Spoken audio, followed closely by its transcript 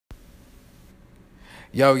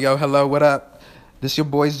Yo, hello, what up? This your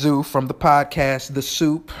boy Zoo from the podcast The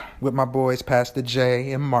S.O.U.P with my boys Pastor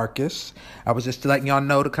Jay and Marcus. I was just letting y'all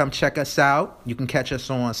know to come check us out. You can catch us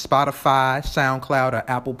on Spotify, SoundCloud, or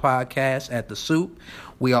Apple Podcasts at The S.O.U.P.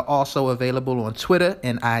 We are also available on Twitter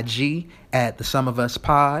and IG at The Sum of Us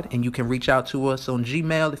Pod, and you can reach out to us on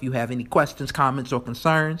Gmail if you have any questions, comments, or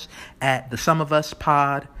concerns at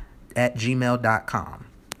thesumofuspod@gmail.com.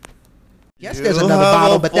 Yes, there's another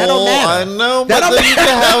bottle, but that don't matter. I know, but then you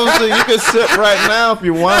can have them so you can sip right now if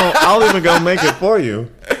you want. I'll even go make it for you.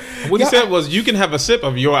 What he said was, you can have a sip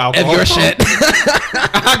of your alcohol. Of your shit.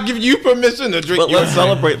 I'll give you permission to drink But your let's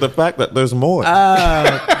celebrate the fact that there's more.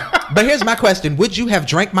 But here's my question. Would you have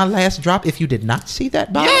drank my last drop if you did not see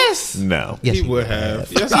that bottle? Yes. No. Yes, He would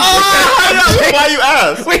have. Yes, Why you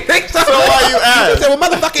ask? We think so. So why you ask? He said, well,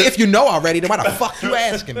 motherfucker, if you know already, then why the fuck you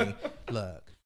asking me? Look.